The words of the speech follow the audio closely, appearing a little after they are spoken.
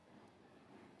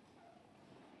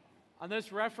On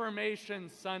this Reformation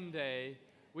Sunday,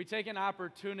 we take an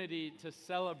opportunity to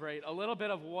celebrate a little bit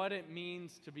of what it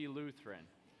means to be Lutheran.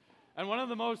 And one of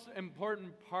the most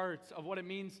important parts of what it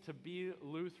means to be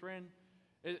Lutheran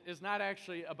is not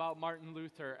actually about Martin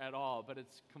Luther at all, but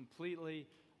it's completely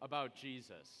about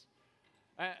Jesus.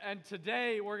 And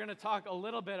today we're going to talk a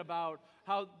little bit about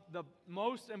how the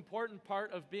most important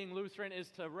part of being Lutheran is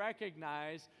to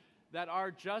recognize that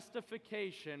our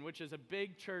justification, which is a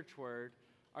big church word,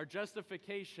 our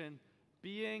justification,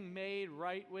 being made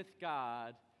right with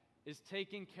God, is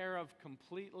taken care of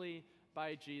completely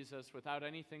by Jesus without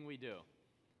anything we do.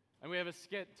 And we have a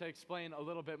skit to explain a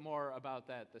little bit more about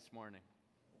that this morning.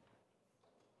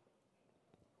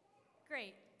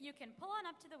 Great. You can pull on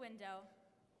up to the window.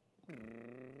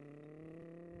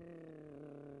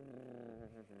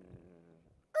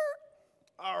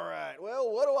 All right,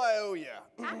 well, what do I owe you?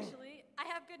 Actually, I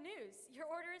have good news. Your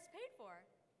order is paid for.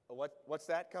 What's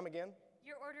that? Come again?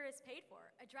 Your order is paid for.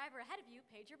 A driver ahead of you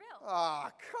paid your bill. Ah,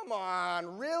 come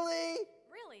on, really?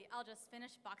 Really, I'll just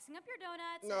finish boxing up your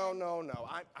donuts. No.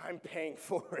 I'm paying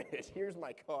for it. Here's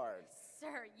my card.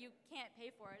 Sir, you can't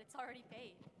pay for it. It's already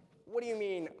paid. What do you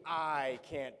mean I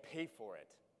can't pay for it?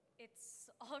 It's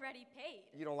already paid.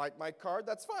 You don't like my card?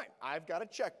 That's fine. I've got a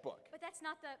checkbook. But that's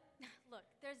not the... Look,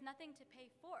 there's nothing to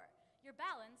pay for. Your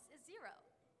balance is zero.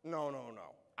 No.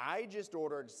 I just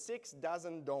ordered 6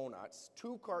 dozen donuts,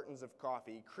 2 cartons of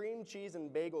coffee, cream cheese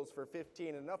and bagels for $15,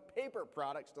 and enough paper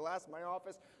products to last my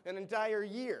office an entire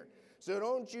year. So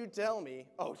don't you tell me...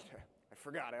 Oh, I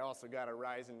forgot. I also got a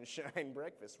Rise and Shine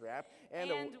breakfast wrap.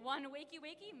 And one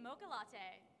wakey mocha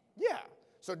latte. Yeah.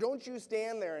 So don't you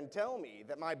stand there and tell me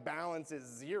that my balance is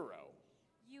zero.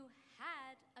 You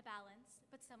had a balance,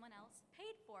 but someone else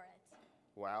paid for it.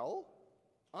 Well,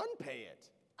 unpay it.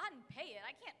 Unpay it?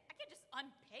 I can't just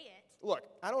unpay it. Look,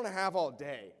 I don't have all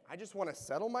day. I just want to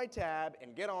settle my tab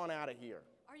and get on out of here.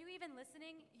 Are you even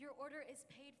listening? Your order is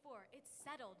paid for. It's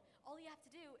settled. All you have to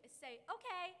do is say,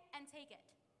 okay, and take it.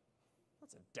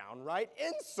 That's a downright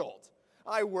insult.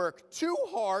 I work too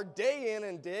hard day in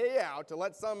and day out to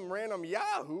let some random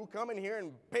yahoo come in here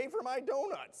and pay for my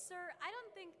donuts. Sir, I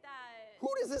don't think that... Who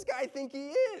does this guy think he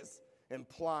is?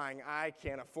 Implying I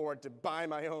can't afford to buy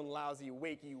my own lousy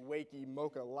wakey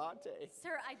mocha latte.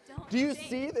 Sir, I don't Do you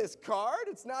see this card?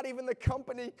 It's not even the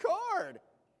company card.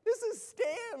 This is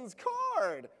Stan's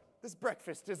card. This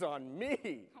breakfast is on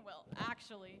me. Well,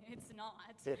 actually, it's not.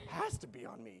 It has to be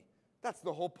on me. That's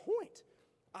the whole point.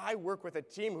 I work with a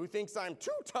team who thinks I'm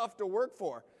too tough to work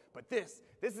for. But this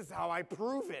is how I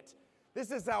prove it. This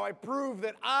is how I prove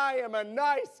that I am a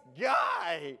nice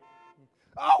guy.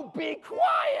 Oh, be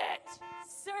quiet!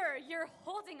 Sir, you're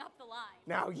holding up the line.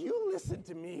 Now you listen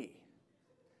to me.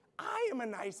 I am a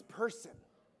nice person.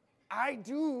 I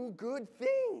do good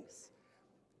things.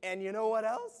 And you know what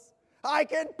else? I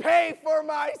can pay for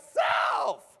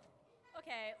myself!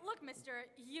 Okay, look, mister,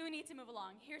 you need to move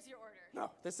along. Here's your order.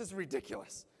 No, this is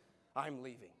ridiculous. I'm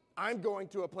leaving. I'm going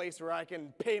to a place where I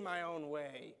can pay my own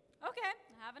way. Okay,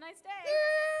 have a nice day.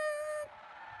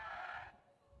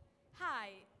 Hi,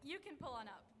 you can pull on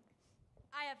up.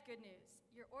 I have good news.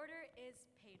 Your order is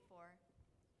paid for.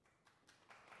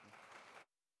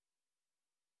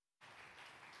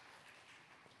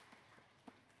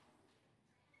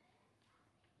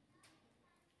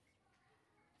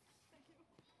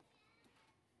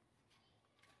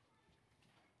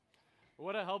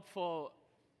 What a helpful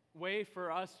way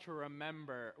for us to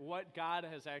remember what God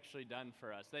has actually done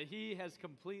for us, that He has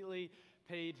completely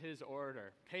paid His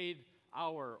order, paid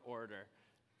our order,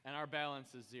 and our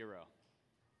balance is zero.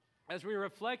 As we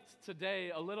reflect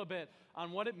today a little bit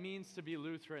on what it means to be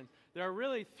Lutheran, there are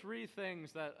really 3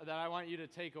 things that I want you to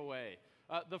take away.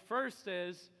 The first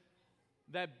is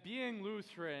that being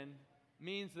Lutheran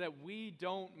means that we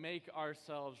don't make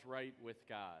ourselves right with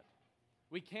God.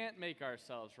 We can't make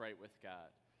ourselves right with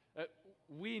God.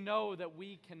 We know that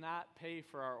we cannot pay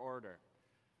for our order.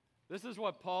 This is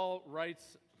what Paul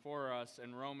writes for us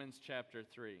in Romans chapter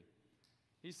 3.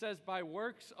 He says, by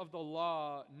works of the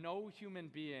law, no human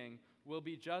being will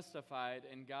be justified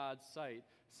in God's sight,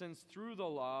 since through the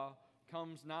law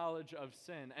comes knowledge of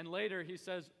sin. And later he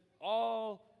says,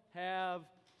 all have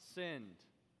sinned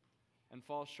and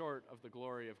fall short of the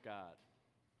glory of God.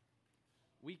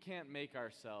 We can't make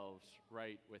ourselves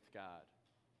right with God.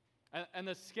 And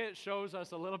the skit shows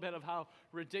us a little bit of how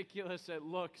ridiculous it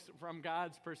looks from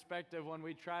God's perspective when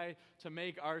we try to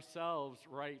make ourselves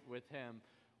right with Him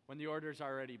when the order's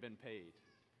already been paid.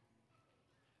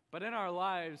 But in our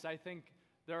lives, I think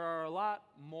there are a lot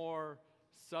more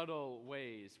subtle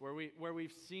ways where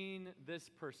we've seen this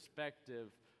perspective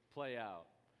play out.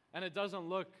 And it doesn't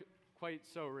look quite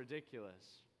so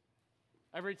ridiculous.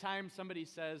 Every time somebody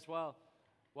says, well,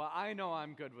 I know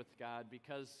I'm good with God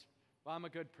because, well, I'm a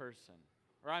good person,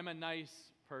 or I'm a nice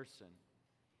person.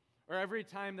 Or every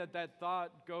time that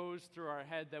thought goes through our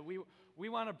head that we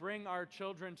want to bring our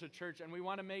children to church and we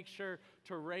want to make sure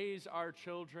to raise our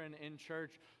children in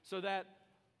church so that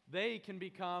they can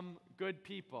become good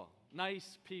people,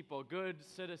 nice people, good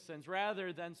citizens,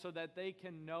 rather than so that they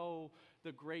can know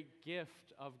the great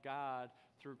gift of God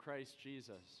through Christ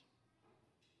Jesus.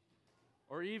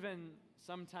 Or even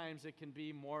sometimes it can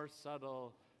be more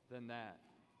subtle than that.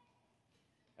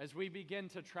 As we begin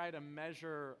to try to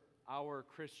measure our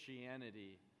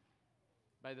Christianity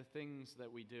by the things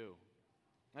that we do.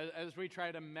 As we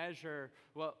try to measure,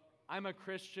 well, I'm a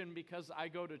Christian because I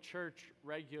go to church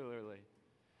regularly.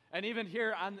 And even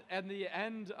here at the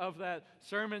end of that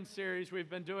sermon series we've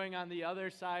been doing on the other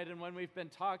side, and when we've been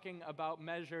talking about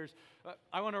measures,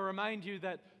 I want to remind you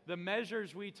that the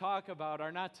measures we talk about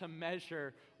are not to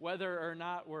measure whether or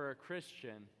not we're a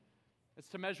Christian. It's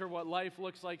to measure what life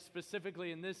looks like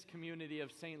specifically in this community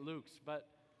of St. Luke's. But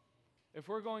if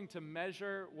we're going to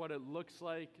measure what it looks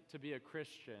like to be a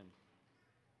Christian,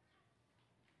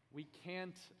 we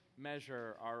can't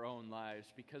measure our own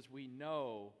lives because we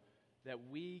know that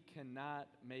we cannot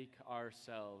make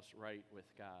ourselves right with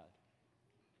God.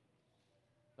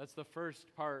 That's the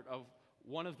first part of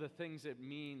one of the things it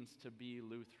means to be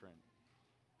Lutheran.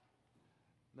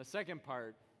 The second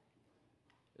part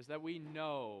is that we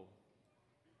know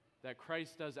that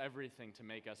Christ does everything to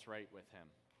make us right with him.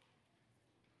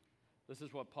 This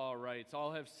is what Paul writes: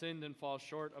 all have sinned and fall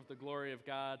short of the glory of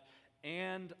God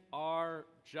and are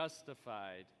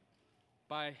justified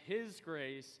by his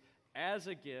grace as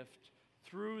a gift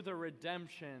through the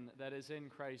redemption that is in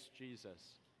Christ Jesus.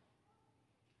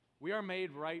 We are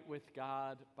made right with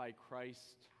God by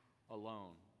Christ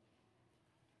alone.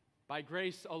 By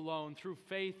grace alone, through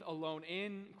faith alone,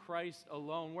 in Christ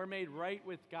alone. We're made right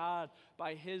with God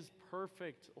by his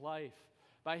perfect life,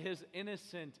 by his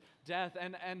innocent death.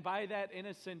 And by that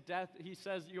innocent death, he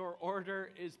says, your order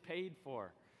is paid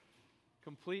for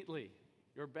completely.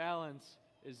 Your balance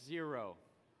is zero.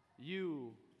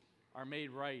 You are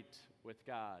made right with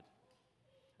God.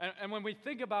 And when we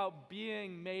think about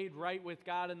being made right with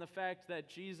God and the fact that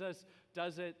Jesus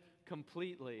does it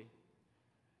completely,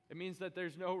 it means that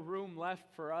there's no room left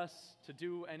for us to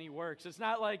do any works. It's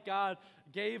not like God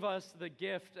gave us the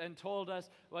gift and told us,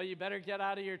 well, you better get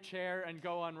out of your chair and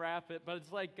go unwrap it. But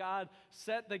it's like God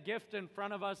set the gift in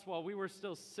front of us while we were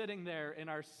still sitting there in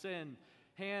our sin,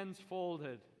 hands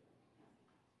folded.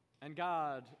 And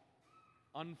God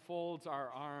unfolds our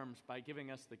arms by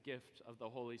giving us the gift of the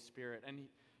Holy Spirit. And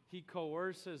he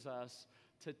coerces us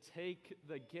to take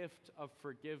the gift of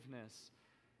forgiveness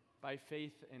by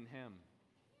faith in him.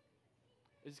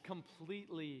 Is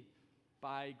completely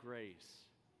by grace,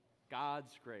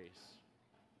 God's grace.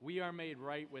 We are made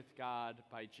right with God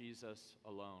by Jesus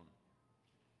alone.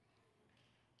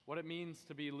 What it means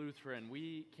to be Lutheran: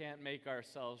 we can't make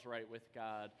ourselves right with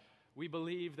God. We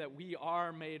believe that we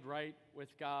are made right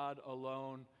with God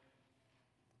alone.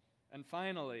 And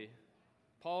finally,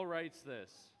 Paul writes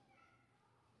this.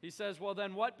 He says, well,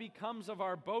 then what becomes of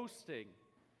our boasting?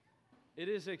 It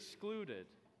is excluded.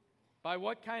 By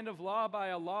what kind of law? By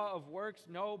a law of works?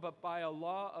 No, but by a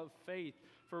law of faith.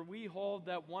 For we hold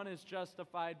that one is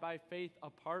justified by faith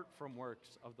apart from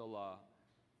works of the law.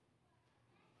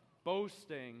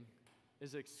 Boasting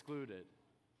is excluded.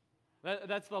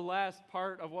 That's the last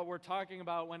part of what we're talking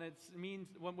about when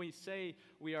we say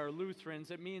we are Lutherans.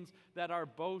 It means that our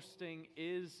boasting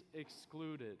is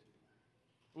excluded.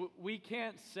 We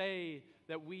can't say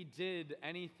that we did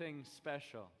anything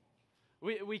special.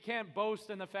 We can't boast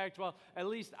in the fact, well, at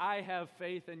least I have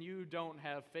faith and you don't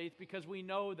have faith, because we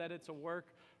know that it's a work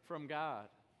from God.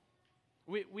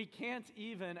 We can't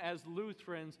even, as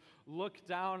Lutherans, look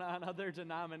down on other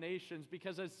denominations,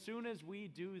 because as soon as we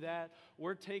do that,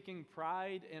 we're taking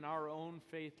pride in our own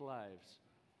faith lives.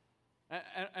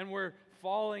 And we're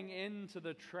falling into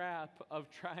the trap of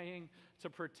trying to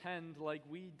pretend like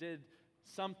we did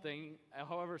something,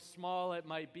 however small it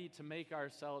might be, to make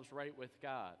ourselves right with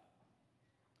God.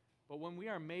 But when we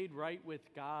are made right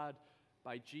with God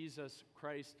by Jesus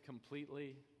Christ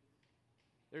completely,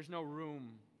 there's no room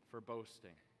for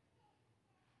boasting.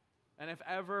 And if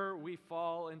ever we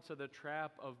fall into the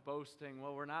trap of boasting,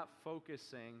 well, we're not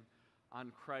focusing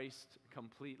on Christ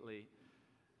completely,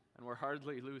 and we're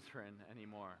hardly Lutheran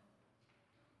anymore.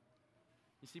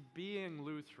 You see, being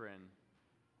Lutheran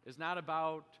is not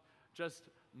about just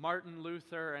Martin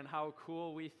Luther and how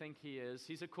cool we think he is.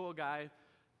 He's a cool guy.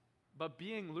 But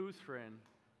being Lutheran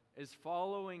is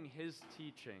following his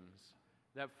teachings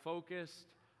that focused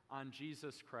on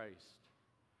Jesus Christ,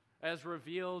 as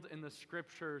revealed in the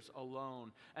Scriptures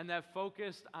alone, and that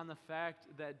focused on the fact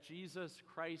that Jesus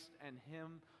Christ and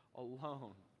him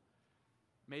alone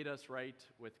made us right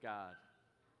with God.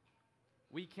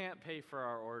 We can't pay for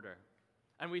our order,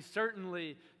 and we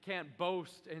certainly can't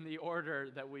boast in the order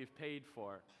that we've paid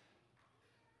for,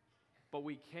 but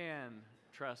we can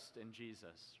trust in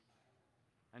Jesus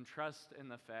and trust in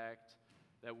the fact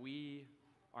that we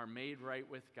are made right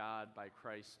with God by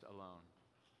Christ alone.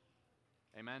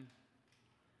 Amen?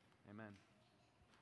 Amen.